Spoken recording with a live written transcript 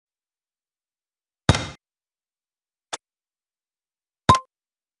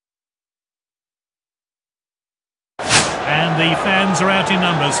And the fans are out in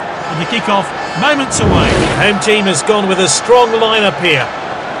numbers. And the kick-off moments away. The home team has gone with a strong lineup here.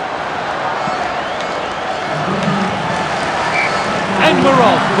 And we're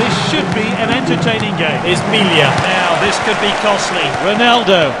off. This should be an entertaining game. Here's Bale. Now, this could be costly.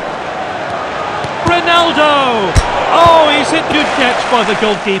 Ronaldo. Oh, he's hit. Good catch by the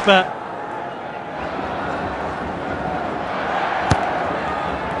goalkeeper.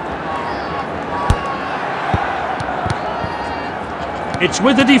 It's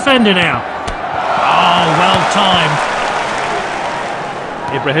with the defender now. Oh, well timed.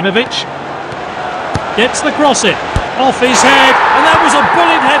 Ibrahimovic gets the cross in. Off his head, and that was a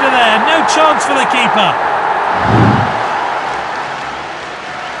bullet header there. No chance for the keeper.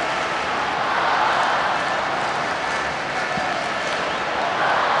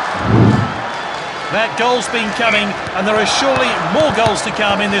 That goal's been coming, and there are surely more goals to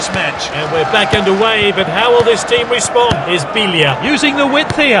come in this match. And we're back underway, but how will this team respond? Here's Bale using the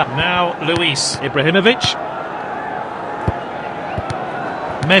width here. Now Luis. Ibrahimovic.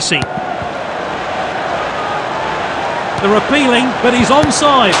 Messi. They're appealing, but he's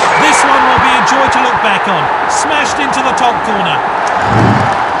onside. This one will be a joy to look back on. Smashed into the top corner.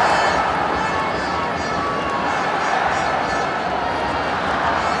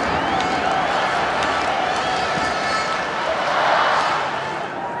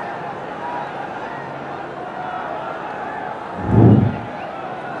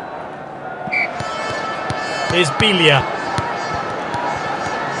 Here's Bale.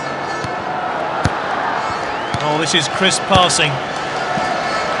 Oh, this is crisp passing.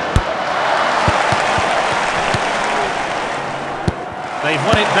 They've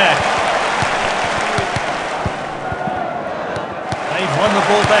won it back. They've won the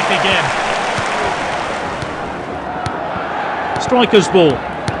ball back again. Striker's ball.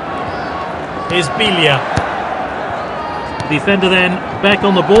 Here's Bale. Defender then back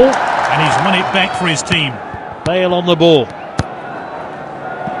on the ball. And he's won it back for his team. Bale on the ball.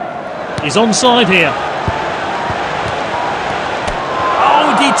 He's onside here.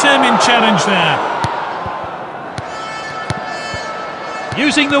 Oh, determined challenge there.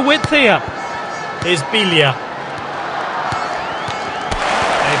 Using the width here. Here's Bale.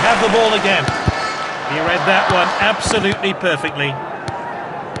 They have the ball again. He read that one absolutely perfectly.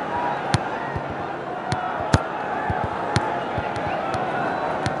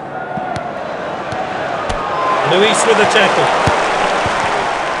 Luis with the tackle.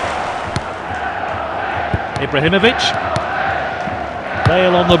 Ibrahimovic.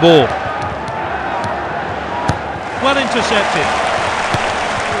 Bale on the ball. Well intercepted.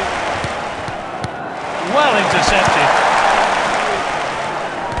 Well intercepted.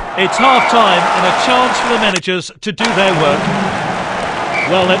 It's half-time and a chance for the managers to do their work.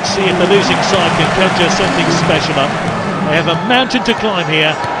 Well, let's see if the losing side can conjure something special up. They have a mountain to climb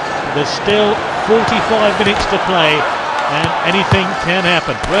here. There's still 45 minutes to play and anything can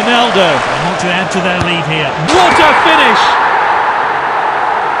happen. Ronaldo. They want to add to their lead here. What a finish!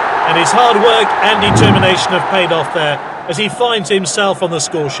 And his hard work and determination have paid off there as he finds himself on the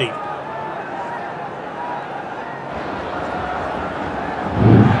score sheet.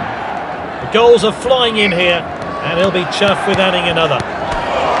 The goals are flying in here and he'll be chuffed with adding another.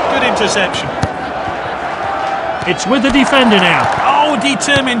 Good interception. It's with the defender now. Oh,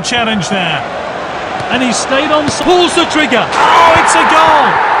 determined challenge there. And he stayed on, pulls the trigger. Oh, it's a goal!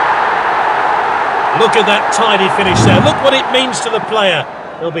 Look at that tidy finish there. Look what it means to the player.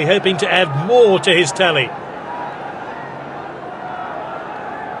 He'll be hoping to add more to his tally.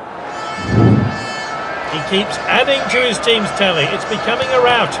 He keeps adding to his team's tally. It's becoming a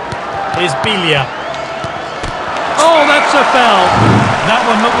rout. Here's Bale. Oh, that's a foul. That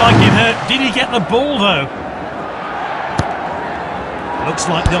one looked like it hurt. Did he get the ball, though? Looks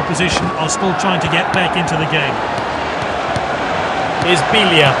like the opposition are still trying to get back into the game. Here's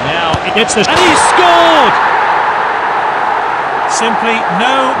Bale. Now he gets the... And he scored! Simply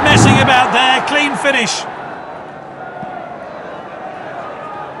no messing about there. Clean finish.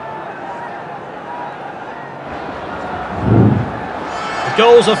 The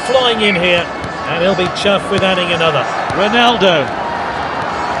goals are flying in here and he'll be chuffed with adding another. Ronaldo.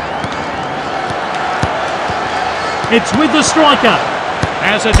 It's with the striker.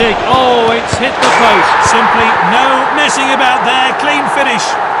 As a dig. Oh, it's hit the post. Simply no messing about there. Clean finish.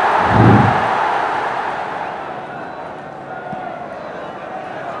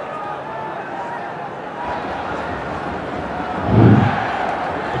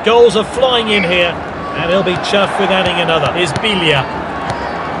 The goals are flying in here and he'll be chuffed with adding another. Here's Bale.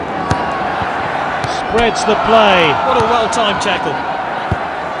 Spreads the play. What a well-timed tackle.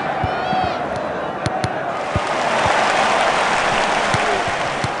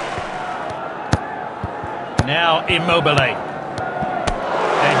 Now Immobile. They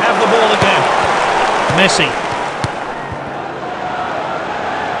have the ball again. Messi.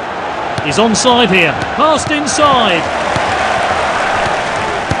 He's onside here. Passed inside.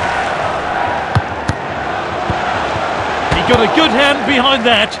 He got a good hand behind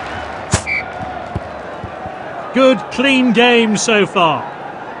that. Good, clean game so far.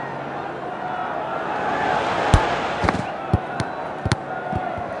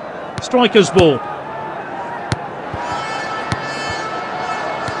 Striker's ball.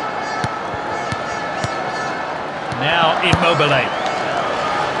 Now Immobile.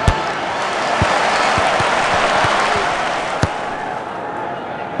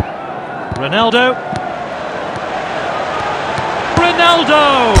 Ronaldo.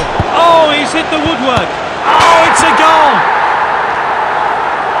 Ronaldo! Oh, he's hit the woodwork. Oh, it's a goal!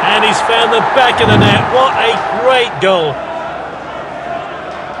 And he's found the back of the net. What a great goal.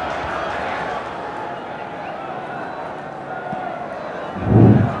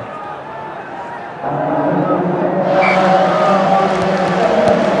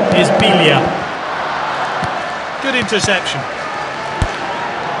 Here's Bale. Good interception.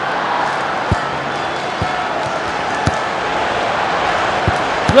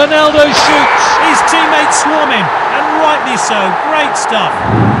 Ronaldo shoots. His teammates swarm him, and rightly so. Great stuff.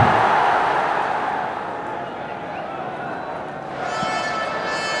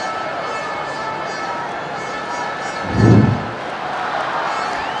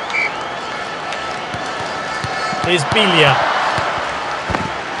 Here's Bale.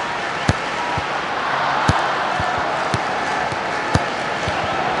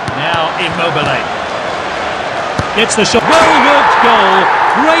 Now Immobile. Gets the shot. Well-worked goal.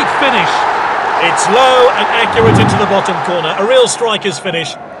 Great finish. It's low and accurate into the bottom corner. A real striker's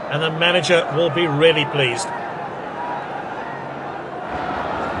finish, and the manager will be really pleased.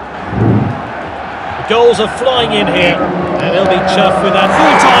 The goals are flying in here, and he'll be chuffed with that.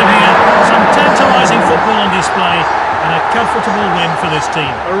 Full time here. Some tantalising football on display, and a comfortable win for this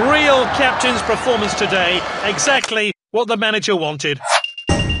team. A real captain's performance today. Exactly what the manager wanted.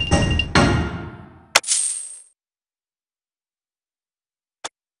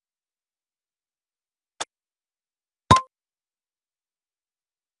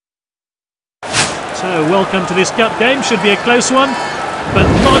 So, welcome to this cup game. Should be a close one, but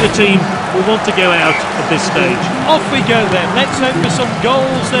neither team will want to go out at this stage. Off we go then. Let's hope for some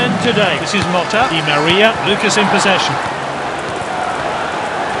goals then today. This is Motta. Di Maria. Lucas in possession.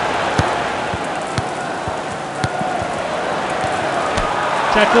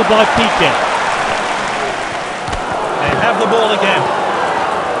 Tackled by Piqué. They have the ball again.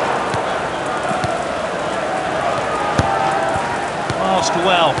 Passed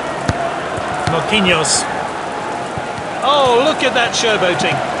well. Marquinhos. Oh, look at that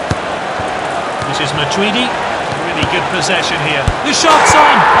showboating. This is Matuidi. Really good possession here. The shot's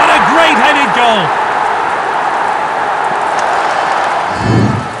on, and a great headed goal.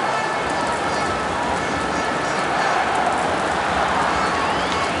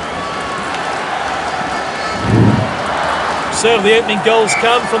 So the opening goals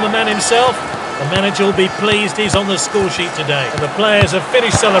come from the man himself. The manager will be pleased he's on the score sheet today. And the players have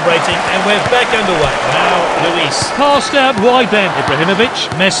finished celebrating, and we're back underway. Now, Luis. Passed out wide then. Ibrahimovic.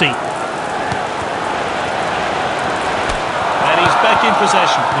 Messi. And he's back in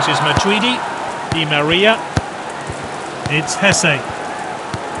possession. This is Matuidi. Di Maria. It's Hesse.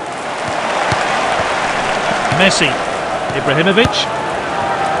 Messi. Ibrahimovic.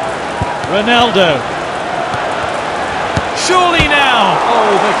 Ronaldo. Surely now!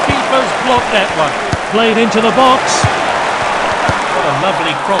 Oh, the keeper's blocked that one. Played into the box. What a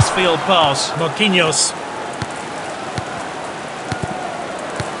lovely cross-field pass. Marquinhos.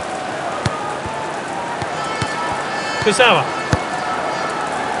 Kazawa.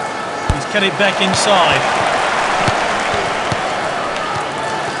 He's cut it back inside.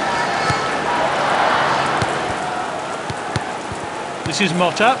 This is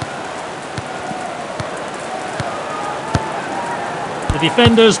Motta. The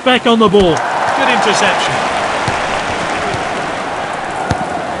defenders back on the ball. Good interception.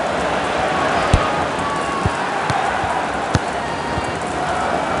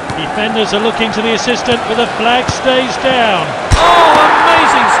 Defenders are looking to the assistant, but the flag stays down. Oh,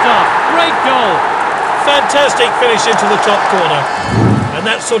 amazing stuff. Great goal. Fantastic finish into the top corner. And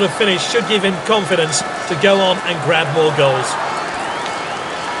that sort of finish should give him confidence to go on and grab more goals.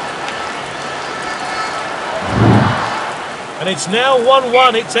 And it's now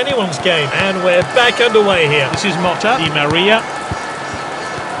 1-1, it's anyone's game. And we're back underway here. This is Motta. Di Maria.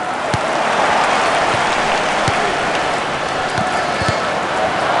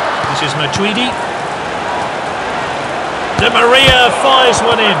 This is Matuidi. Di Maria fires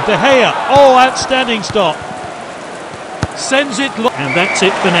one in. De Gea, oh, outstanding stop. Sends it, and that's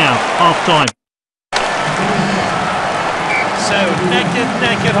it for now, half-time. So, neck and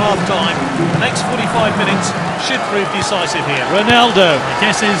neck at half-time. The next 45 minutes should prove decisive here. Ronaldo. My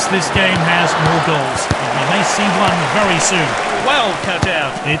guess is this game has more goals. And we may see one very soon. Well cut out.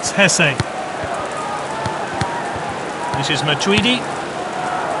 It's Hesse. This is Matuidi.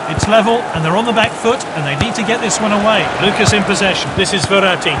 It's level, and they're on the back foot, and they need to get this one away. Lucas in possession. This is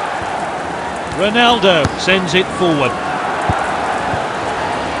Verratti. Ronaldo sends it forward.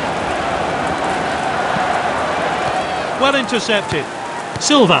 Well intercepted.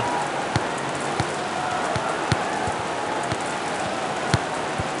 Silva.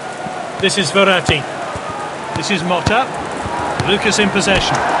 This is Verratti. This is Motta. Lucas in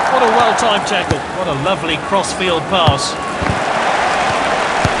possession. What a well-timed tackle. What a lovely cross-field pass.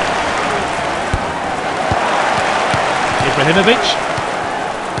 Ibrahimovic.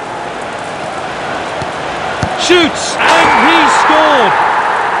 Shoots, and he scored!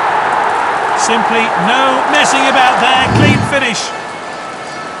 Simply no messing about there. Clean finish.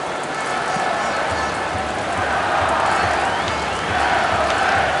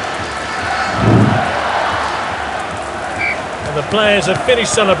 And the players have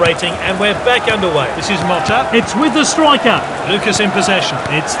finished celebrating, and we're back underway. This is Motta. It's with the striker. Lucas in possession.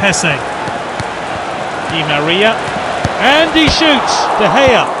 It's Hesse. Di Maria. And he shoots. De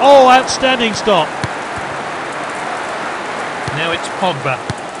Gea. Oh, outstanding stop. Now it's Pogba.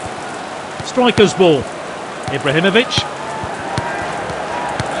 Striker's ball. Ibrahimovic.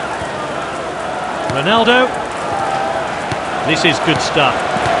 Ronaldo. This is good stuff.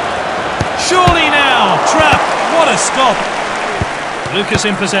 Surely now. Trap. What a stop. Lucas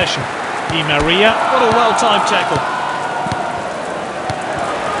in possession. Di Maria. What a well-timed tackle.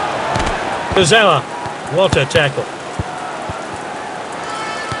 Kurzawa. What a tackle.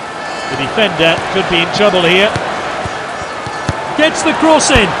 The defender could be in trouble here. Gets the cross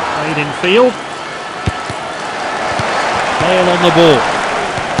in. Played in field. Bale on the ball.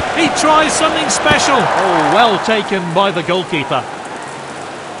 He tries something special. Oh, well taken by the goalkeeper.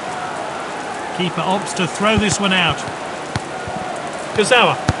 Keeper opts to throw this one out.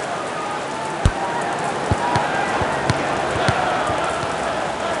 Kurzawa.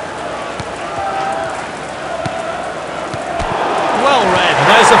 Well read. And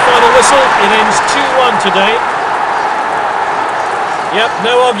there's the final whistle. It ends 2-1 today. Yep,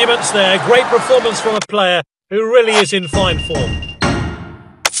 no arguments there. Great performance from a player who really is in fine form.